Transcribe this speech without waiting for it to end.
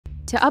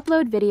To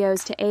upload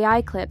videos to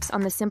AI clips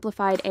on the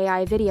Simplified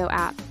AI Video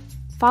app,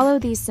 follow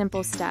these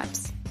simple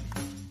steps.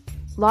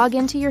 Log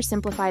into your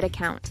Simplified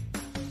account.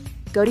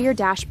 Go to your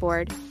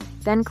dashboard,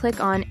 then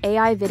click on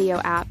AI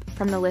Video App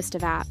from the list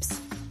of apps.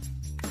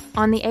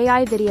 On the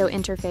AI Video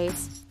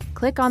interface,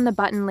 click on the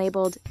button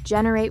labeled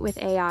Generate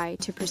with AI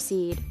to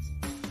proceed.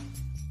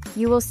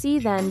 You will see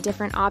then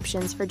different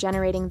options for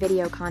generating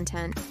video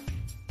content.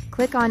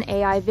 Click on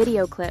AI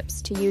Video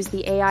Clips to use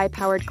the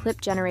AI-powered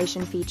clip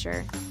generation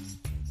feature.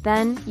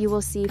 Then, you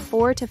will see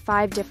 4 to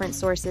 5 different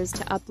sources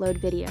to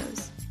upload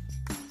videos.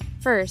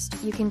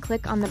 First, you can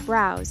click on the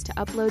Browse to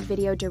upload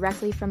video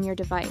directly from your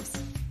device.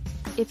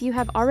 If you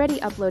have already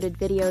uploaded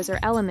videos or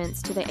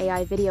elements to the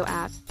AI Video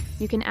app,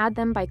 you can add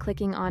them by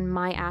clicking on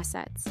My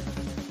Assets.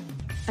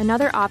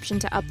 Another option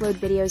to upload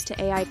videos to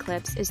AI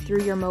clips is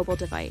through your mobile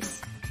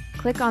device.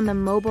 Click on the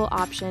Mobile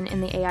option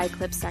in the AI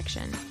Clips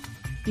section.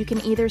 You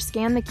can either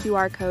scan the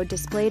QR code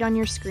displayed on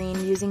your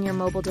screen using your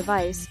mobile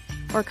device,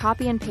 or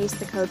copy and paste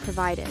the code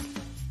provided.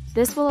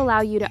 This will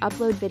allow you to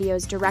upload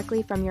videos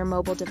directly from your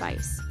mobile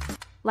device.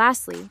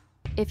 Lastly,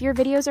 if your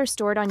videos are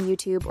stored on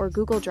YouTube or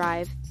Google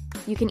Drive,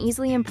 you can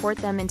easily import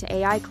them into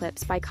AI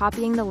clips by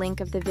copying the link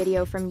of the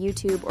video from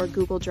YouTube or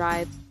Google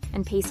Drive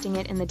and pasting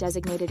it in the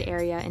designated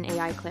area in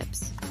AI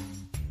clips.